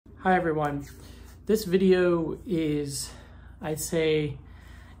Hi everyone. This video is, I'd say,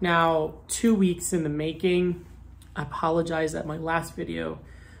 now 2 weeks in the making. I apologize that my last video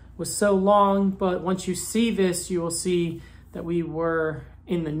was so long, but once you see this, you will see that we were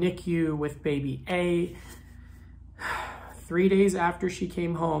in the NICU with baby A 3 days after she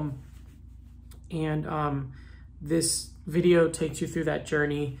came home. And this video takes you through that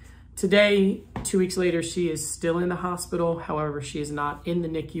journey. Today, 2 weeks later, she is still in the hospital. However, she is not in the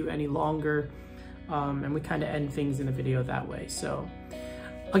NICU any longer. And we kind of end things in the video that way. So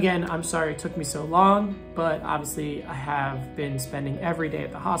again, I'm sorry it took me so long, but obviously I have been spending every day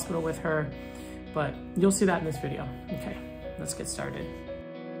at the hospital with her, but you'll see that in this video. Okay, let's get started.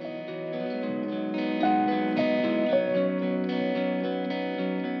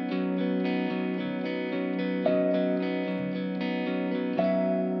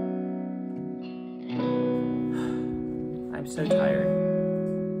 I'm so tired.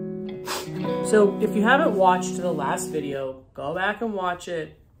 So if you haven't watched the last video, go back and watch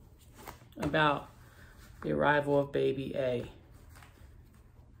it about the arrival of baby A.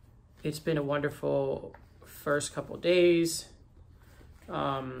 It's been a wonderful first couple days.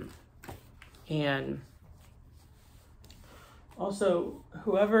 And also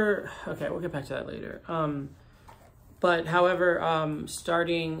whoever, okay, we'll get back to that later. But however,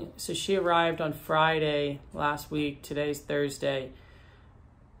 so she arrived on Friday last week. Today's Thursday.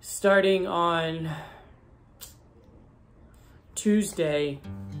 Starting on Tuesday,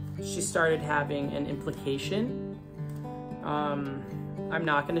 she started having an implication. I'm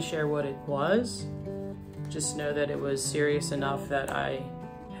not going to share what it was. Just know that it was serious enough that I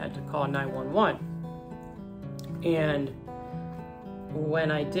had to call 911. And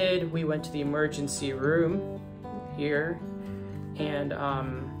when I did, we went to the emergency room here, and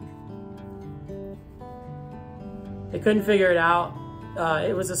they couldn't figure it out.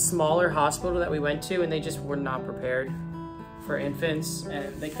 It was a smaller hospital that we went to, and they just were not prepared for infants,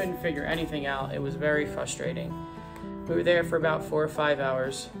 and they couldn't figure anything out. It was very frustrating. We were there for about 4 or 5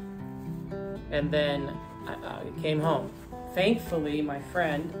 hours, and then I came home. Thankfully, my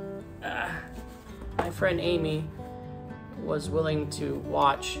friend Amy was willing to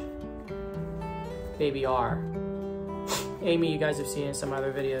watch baby R. Amy, you guys have seen in some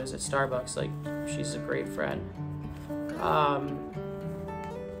other videos at Starbucks. Like, she's a great friend.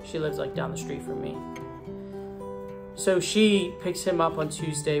 She lives like down the street from me. So she picks him up on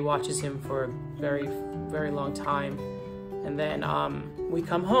Tuesday, watches him for a very, very long time. And then we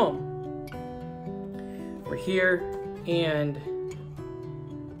come home. We're here, and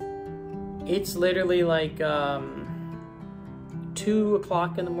it's literally like 2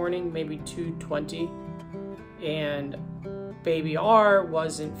 o'clock in the morning, maybe 2:20. And baby R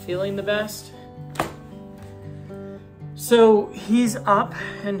wasn't feeling the best. So he's up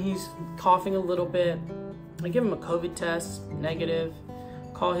and he's coughing a little bit. I give him a COVID test, negative.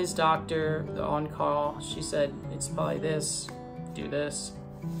 Call his doctor, the on-call. She said, it's probably this, do this.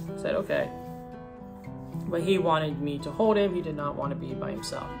 I said, okay. But he wanted me to hold him. He did not want to be by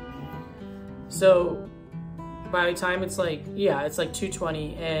himself. So by the time it's like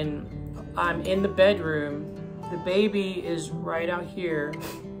 2:20 and I'm in the bedroom, the baby is right out here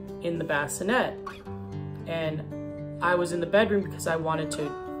in the bassinet. And I was in the bedroom because I wanted to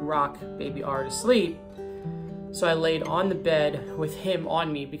rock baby R to sleep. So I laid on the bed with him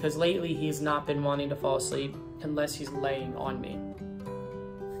on me, because lately he's not been wanting to fall asleep unless he's laying on me.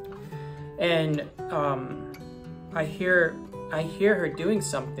 And I hear her doing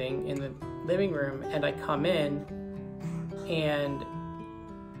something in the living room, and I come in and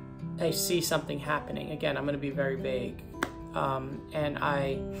I see something happening. Again, I'm gonna be very vague. And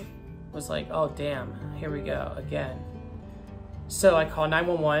I was like, oh damn, here we go again. So I call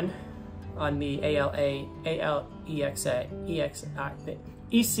 911 on the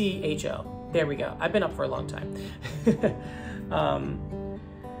ECHO. There we go. I've been up for a long time.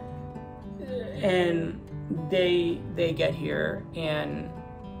 And they get here and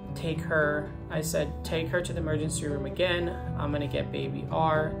take her. I said, take her to the emergency room again. I'm gonna get baby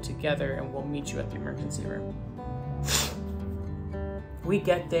R together and we'll meet you at the emergency room. We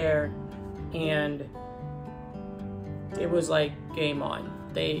get there and it was like game on.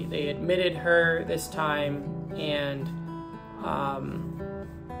 They admitted her this time, and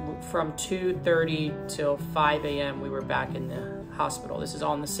from 2:30 till 5 a.m. we were back in the hospital. This is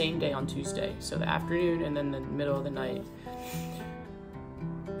all on the same day on Tuesday. So the afternoon and then the middle of the night.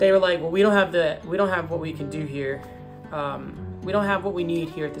 They were like, well, we don't have what we can do here. We don't have what we need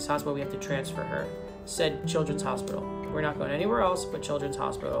here at this hospital. We have to transfer her. Said Children's Hospital. We're not going anywhere else but Children's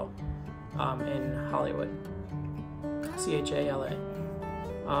Hospital in Hollywood. CHALA.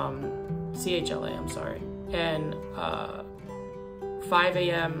 CHLA, I'm sorry. And 5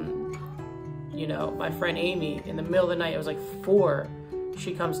 a.m., you know, my friend Amy, in the middle of the night, it was like 4,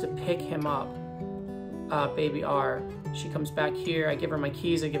 she comes to pick him up, baby R. She comes back here, I give her my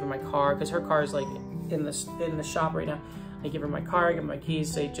keys, I give her my car, because her car is like in the shop right now. I give her my car, I give her my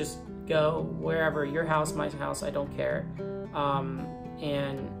keys, say just go wherever, your house, my house, I don't care.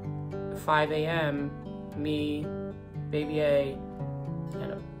 And 5 a.m., me, baby A,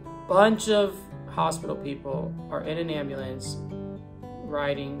 and a bunch of hospital people are in an ambulance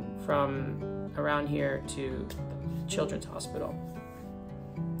riding from around here to Children's Hospital.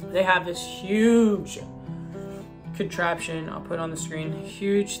 They have this huge contraption, I'll put on the screen,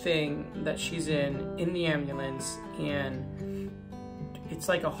 huge thing that she's in the ambulance, and it's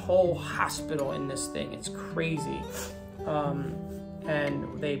like a whole hospital in this thing. It's crazy.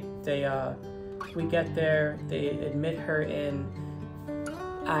 And we get there, they admit her in,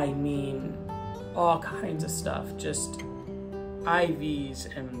 I mean, all kinds of stuff, just IVs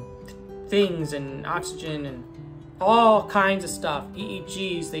and things and oxygen and all kinds of stuff,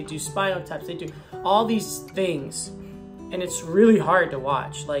 EEGs, they do spinal taps, they do all these things, and it's really hard to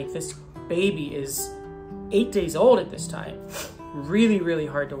watch. Like, this baby is 8 days old at this time. Really, really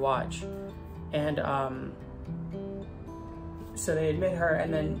hard to watch. And so they admit her,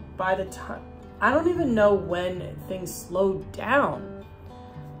 and then by the time, I don't even know when things slowed down.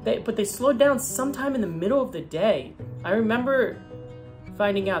 But they slowed down sometime in the middle of the day. I remember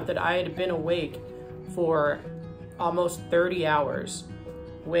finding out that I had been awake for almost 30 hours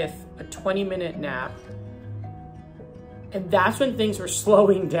with a 20-minute nap. And that's when things were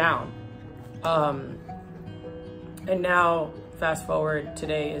slowing down. And now, fast forward,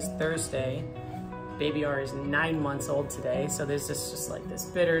 today is Thursday. Baby R is 9 months old today. So there's just like this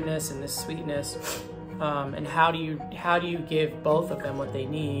bitterness and this sweetness. And how do you give both of them what they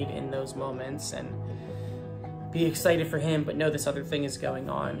need in those moments and be excited for him, but know this other thing is going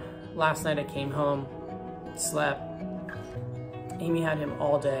on. Last night I came home, slept. Amy had him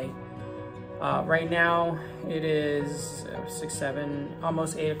all day. Right now it is 6, 7,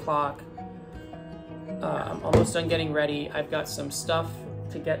 almost 8 o'clock. I'm almost done getting ready. I've got some stuff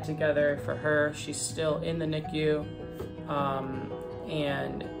to get together for her. She's still in the NICU.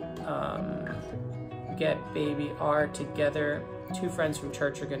 Get baby R together. 2 friends from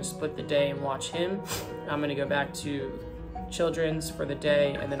church are gonna split the day and watch him. I'm gonna go back to Children's for the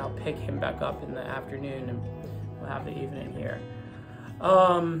day, and then I'll pick him back up in the afternoon and we'll have the evening here.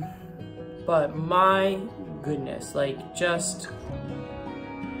 But my goodness, like just,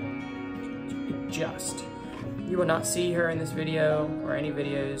 you will not see her in this video or any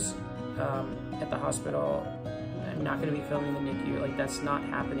videos at the hospital. I'm not gonna be filming the NICU, like that's not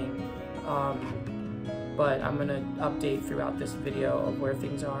happening. But I'm gonna update throughout this video of where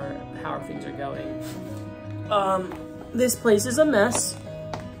things are, how things are going. This place is a mess.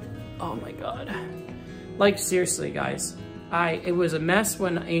 Oh my God. Like seriously guys, it was a mess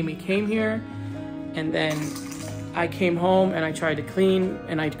when Amy came here, and then I came home and I tried to clean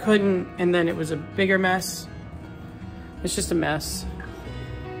and I couldn't, and then it was a bigger mess. It's just a mess.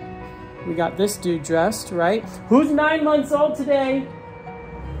 We got this dude dressed, right? Who's 9 months old today?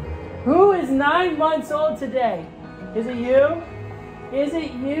 Who is 9 months old today? Is it you? Is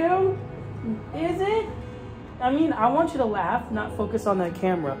it you? Is it? I mean, I want you to laugh, not focus on that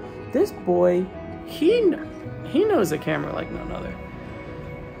camera. This boy, he knows the camera like none other.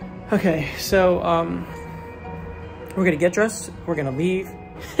 Okay, so we're gonna get dressed, we're gonna leave.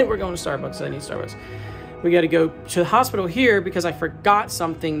 We're going to Starbucks, I need Starbucks. We gotta go to the hospital here because I forgot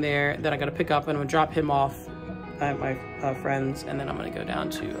something there that I gotta pick up, and I'm gonna drop him off at my friends, and then I'm gonna go down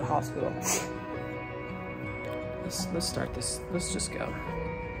to the hospital. Let's start this. Let's just go.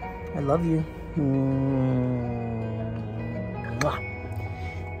 I love you. Mwah.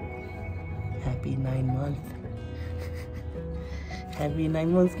 Happy 9 months. Happy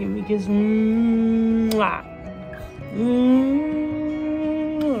 9 months. Give me a kiss. Mwah.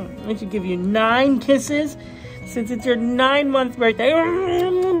 I should give you 9 kisses since it's your 9-month birthday.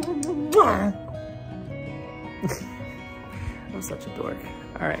 I'm such a dork.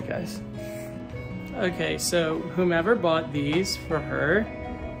 All right, guys. Okay, so whomever bought these for her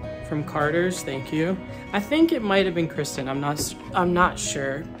from Carter's, thank you. I think it might have been Kristen. I'm not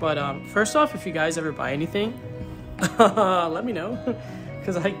sure. But first off, if you guys ever buy anything, let me know,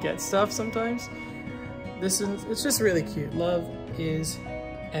 because I get stuff sometimes. It's just really cute. Love is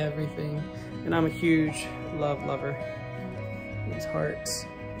everything, and I'm a huge love lover. These hearts.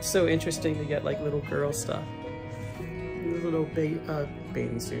 It's so interesting to get like little girl stuff. These little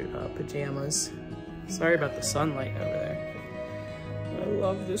bathing suit pajamas. Sorry about the sunlight over there. I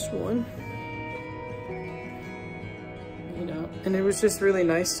love this one. You know, and it was just really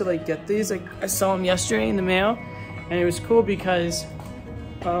nice to like get these. Like I saw them yesterday in the mail, and it was cool because,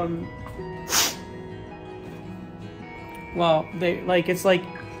 well, they like, it's like,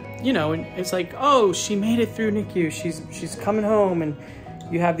 you know, and it's like, oh, she made it through NICU. She's coming home, and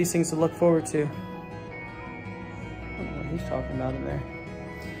you have these things to look forward to. I don't know what he's talking about in there.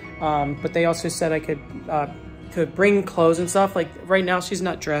 But they also said I could bring clothes and stuff. Like right now she's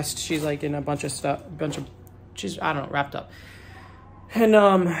not dressed. She's like in a bunch of stuff, she's, I don't know, wrapped up. And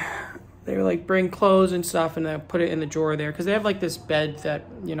they were like, bring clothes and stuff, and then put it in the drawer there. Cause they have like this bed that,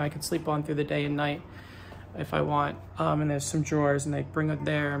 you know, I can sleep on through the day and night if I want. And there's some drawers, and they bring it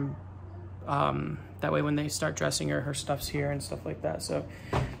there. That way when they start dressing her stuff's here and stuff like that. So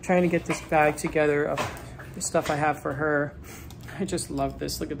trying to get this bag together of the stuff I have for her. I just love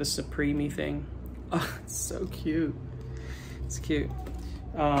this. Look at the Supreme-y thing. Oh, it's so cute. It's cute.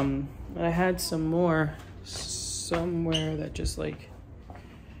 And I had some more somewhere that just like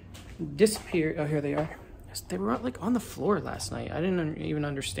disappeared. Oh, here they are. They were like on the floor last night. I didn't even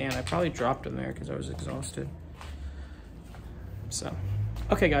understand. I probably dropped them there because I was exhausted. So,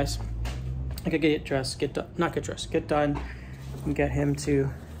 okay, guys. I could get dressed, get done, not get dressed, get done, and get him to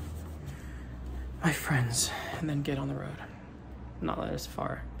my friends, and then get on the road. Not that it's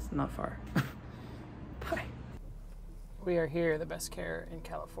far. It's not far. Bye. We are here, the best care in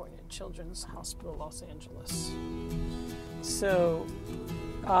California, Children's Hospital, Los Angeles. So,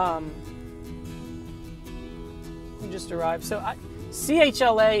 we just arrived. So,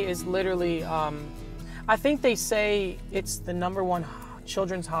 CHLA is literally, I think they say it's the #1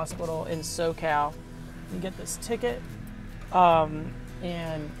 children's hospital in SoCal. You get this ticket,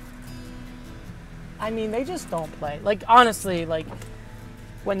 and I mean, they just don't play. Like, honestly, like,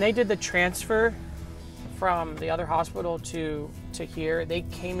 when they did the transfer from the other hospital to here, they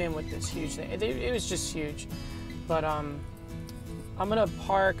came in with this huge thing. It was just huge. But I'm gonna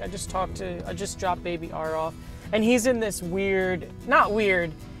park. I just dropped baby R off, and he's in this weird, not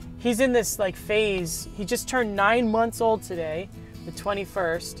weird, he's in this like phase. He just turned 9 months old today, the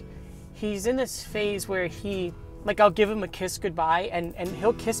 21st. He's in this phase where he, like, I'll give him a kiss goodbye, and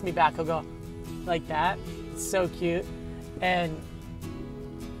he'll kiss me back. He'll go like that. It's so cute. And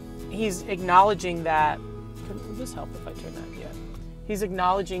he's acknowledging that, will this help if I turn that? Yeah. He's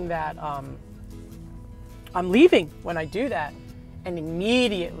acknowledging that I'm leaving when I do that. And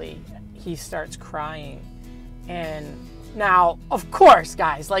immediately he starts crying. And now, of course,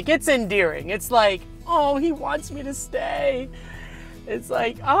 guys, like, it's endearing. It's like, oh, he wants me to stay. It's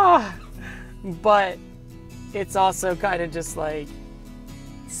like, ah. But it's also kind of just like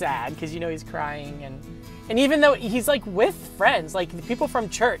sad because, you know, he's crying, and even though he's like with friends, like the people from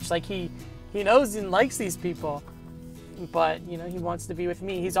church, like he knows and likes these people, but, you know, he wants to be with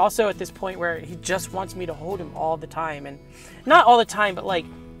me. He's also at this point where he just wants me to hold him all the time, and not all the time, but like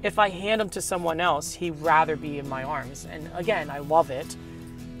if I hand him to someone else, he'd rather be in my arms. And again, I love it,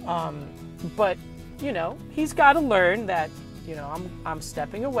 but, you know, he's got to learn that, you know, I'm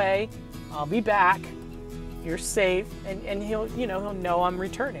stepping away. I'll be back. You're safe, and he'll know I'm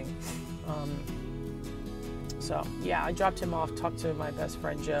returning. So yeah, I dropped him off, talked to my best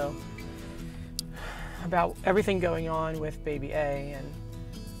friend Joe about everything going on with baby A, and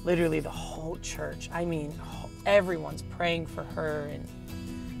literally the whole church. I mean, everyone's praying for her, and,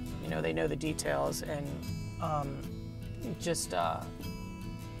 you know, they know the details, and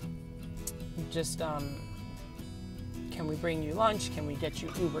can we bring you lunch? Can we get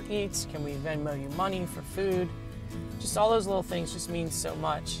you Uber Eats? Can we Venmo you money for food? Just all those little things just mean so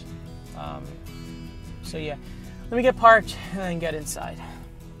much. So yeah, let me get parked and then get inside.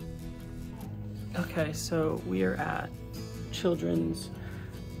 Okay, so we are at Children's.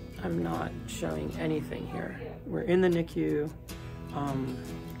 I'm not showing anything here. We're in the NICU.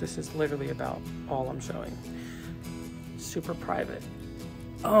 This is literally about all I'm showing. Super private.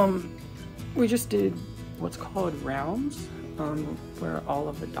 We just did what's called rounds, where all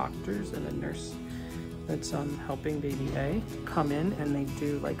of the doctors and the nurse that's helping baby A come in, and they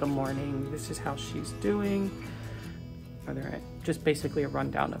do like a morning, this is how she's doing, or they're just basically a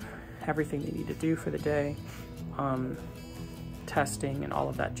rundown of everything they need to do for the day, testing and all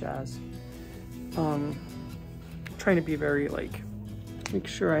of that jazz. Trying to be very like, make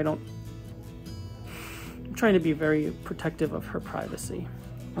sure I'm trying to be very protective of her privacy.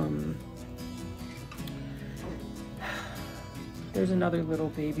 There's another little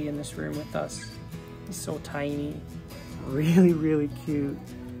baby in this room with us. He's so tiny, really, really cute.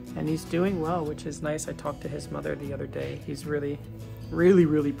 And he's doing well, which is nice. I talked to his mother the other day. He's really, really,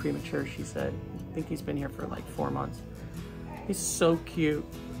 really premature, she said. I think he's been here for like 4 months. He's so cute.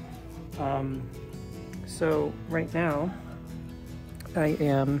 So right now, I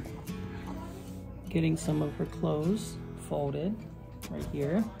am getting some of her clothes folded right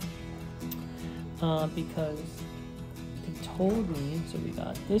here because they told me, so we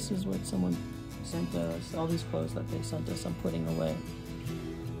got, this is what someone sent us, all these clothes that they sent us, I'm putting away.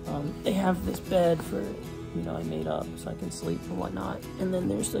 They have this bed for, you know, I made up so I can sleep and whatnot. And then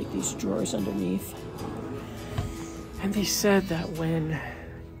there's like these drawers underneath. And they said that when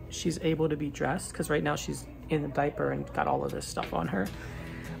she's able to be dressed, because right now she's in a diaper and got all of this stuff on her.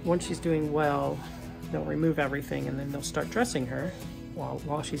 Once she's doing well, they'll remove everything and then they'll start dressing her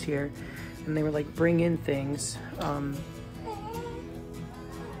while she's here. And they were like, bring in things. Hold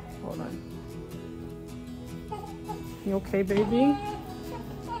on. You okay, baby?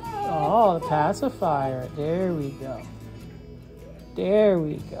 Oh, the pacifier. There we go. There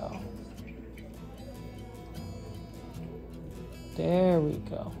we go. There we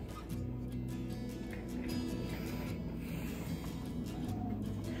go.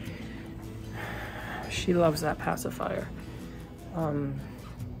 She loves that pacifier. What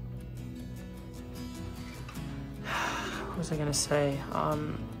was I gonna say?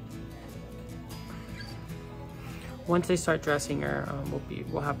 Once they start dressing her,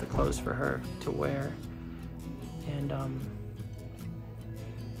 we'll have the clothes for her to wear, and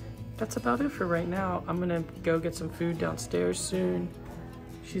that's about it for right now. I'm gonna go get some food downstairs soon.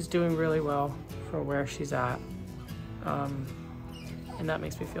 She's doing really well for where she's at, and that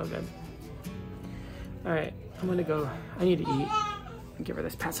makes me feel good. All right, I'm gonna go. I need to eat and give her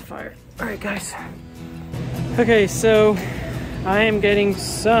this pacifier. All right, guys. Okay, so I am getting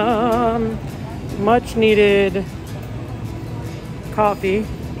some much needed coffee.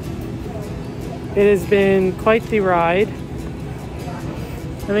 It has been quite the ride.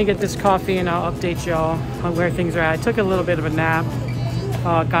 Let me get this coffee and I'll update y'all on where things are at. I took a little bit of a nap.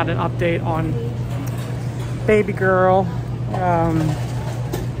 Got an update on baby girl.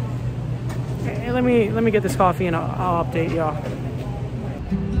 Let me get this coffee and I'll update y'all.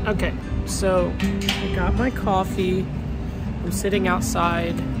 Okay, so I got my coffee. I'm sitting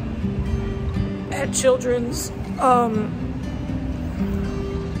outside at Children's.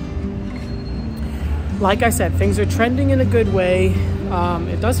 Like I said, things are trending in a good way.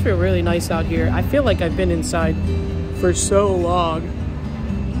 It does feel really nice out here. I feel like I've been inside for so long.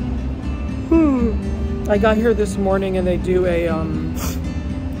 I got here this morning and they do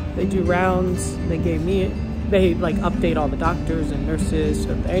rounds. They like update all the doctors and nurses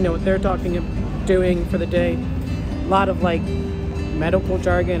so they know what they're doing for the day. A lot of like medical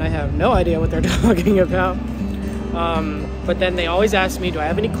jargon. I have no idea what they're talking about. But then they always ask me, do I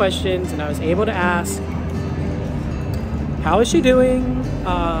have any questions? And I was able to ask, how is she doing?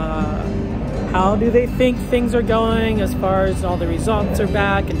 How do they think things are going as far as all the results are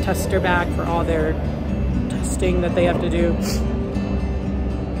back and tests are back for all their testing that they have to do?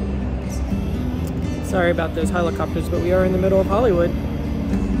 Sorry about those helicopters, but we are in the middle of Hollywood.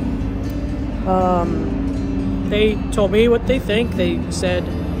 They told me what they think. They said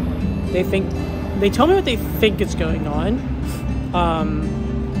they told me what they think is going on,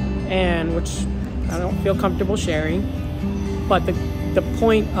 and which I don't feel comfortable sharing. But the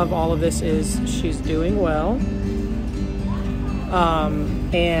point of all of this is she's doing well,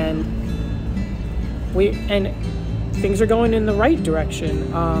 and things are going in the right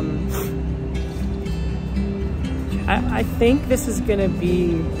direction. I think this is gonna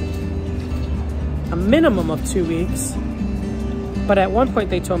be a minimum of 2 weeks, but at one point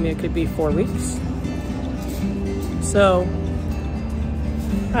they told me it could be 4 weeks. So,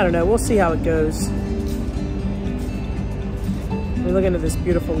 I don't know, we'll see how it goes. We're looking at this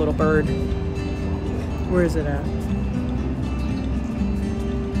beautiful little bird. Where is it at?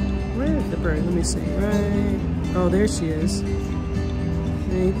 Where is the bird? Let me see, right? Oh, there she is.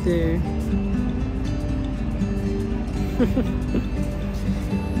 Right there.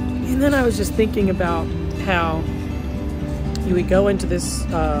 And then I was just thinking about how you would go into this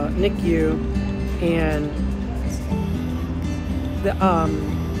NICU and the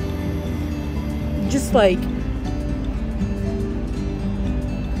just like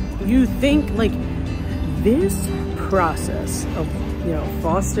you think like this process of, you know,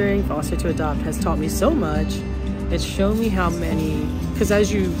 foster to adopt has taught me so much. It's shown me how many, because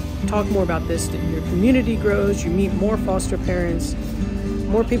as you talk more about this, your community grows, you meet more foster parents,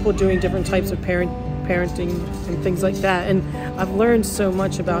 more people doing different types of parenting and things like that. And I've learned so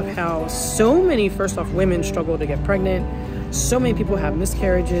much about how so many, first off, women struggle to get pregnant. So many people have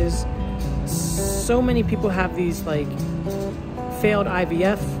miscarriages. So many people have these like failed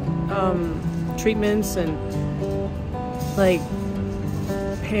IVF treatments, and Like,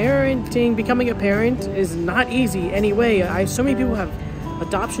 parenting, becoming a parent is not easy anyway. So many people have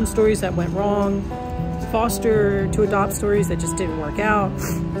adoption stories that went wrong, foster to adopt stories that just didn't work out.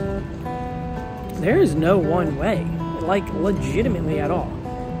 There is no one way, like legitimately at all.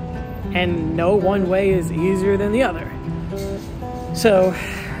 And no one way is easier than the other. So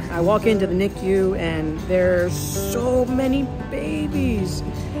I walk into the NICU and there's so many babies.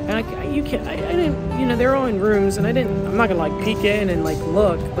 And I didn't, you know, they're all in rooms and I'm not gonna like peek in and like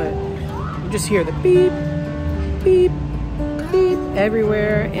look, but you just hear the beep, beep, beep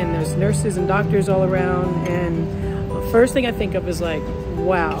everywhere, and there's nurses and doctors all around. And the first thing I think of is like,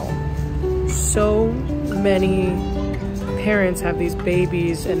 wow, so many parents have these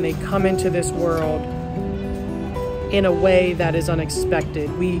babies and they come into this world in a way that is unexpected.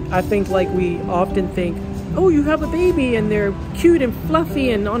 I think like we often think, oh, you have a baby and they're cute and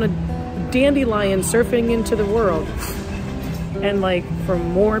fluffy and on a dandelion surfing into the world. And like for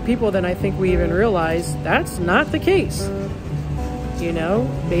more people than I think we even realize, that's not the case. You know,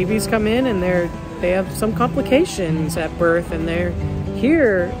 babies come in and they have some complications at birth and they're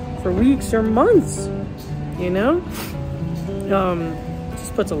here for weeks or months, you know?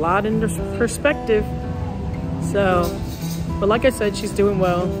 Just puts a lot into perspective. So, but like I said, she's doing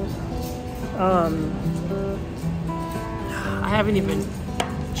well. I haven't even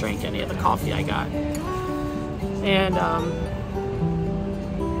drank any of the coffee I got. And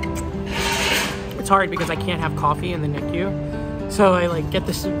it's hard because I can't have coffee in the NICU. So I like get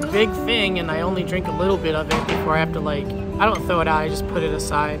this big thing and I only drink a little bit of it before I have to like, I don't throw it out, I just put it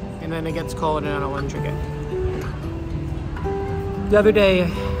aside. And then it gets cold and I don't want to drink it. The other day,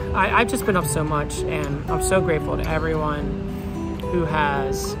 I've just been up so much and I'm so grateful to everyone who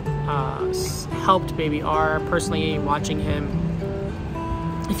has helped baby R, personally watching him.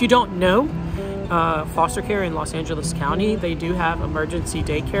 If you don't know, foster care in Los Angeles County, they do have emergency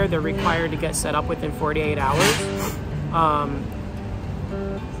daycare. They're required to get set up within 48 hours.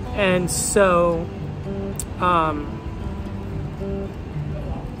 And so,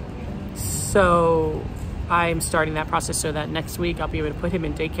 I'm starting that process so that next week I'll be able to put him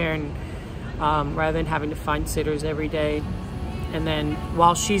in daycare and rather than having to find sitters every day. And then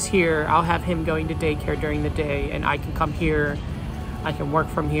while she's here, I'll have him going to daycare during the day and I can come here, I can work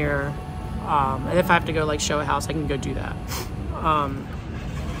from here. And if I have to go like show a house, I can go do that.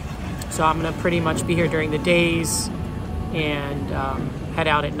 So I'm gonna pretty much be here during the days and head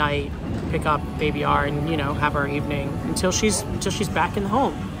out at night, pick up baby R and, you know, have our evening until she's back in the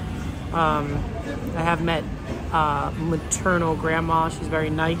home. I have met maternal grandma. She's very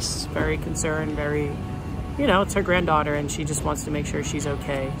nice, very concerned, very, you know, it's her granddaughter and she just wants to make sure she's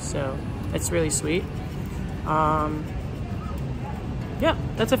okay. So it's really sweet. Yeah,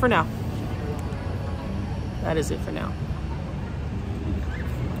 that's it for now. That is it for now.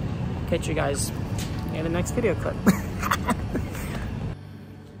 Catch you guys in the next video clip.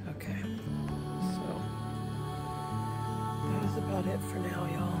 Okay, so that is about it for now,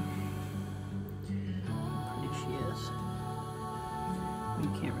 y'all. How pretty she is. You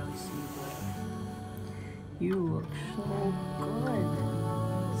can't really see, but you look so good.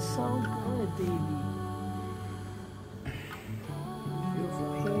 So good, baby.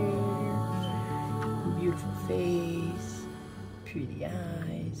 Beautiful hair, beautiful face, pretty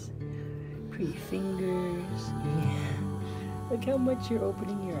eyes, pretty fingers. Yeah. Look how much you're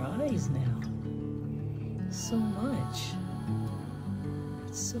opening your eyes now. So much.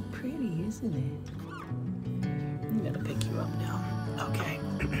 It's so pretty, isn't it? I'm gonna pick you up now. Okay.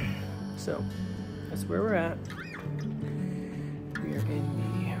 So, that's where we're at. We are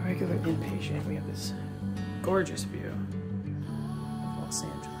in the regular inpatient. We have this gorgeous view of Los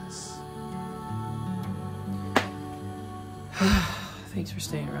Angeles. Thanks for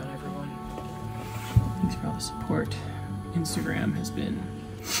staying around, everyone. Thanks for all the support. Instagram has been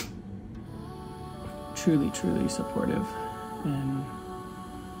truly, truly supportive. And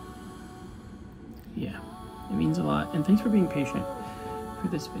yeah, it means a lot. And thanks for being patient for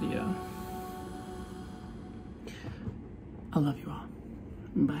this video. I love you all.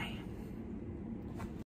 Bye.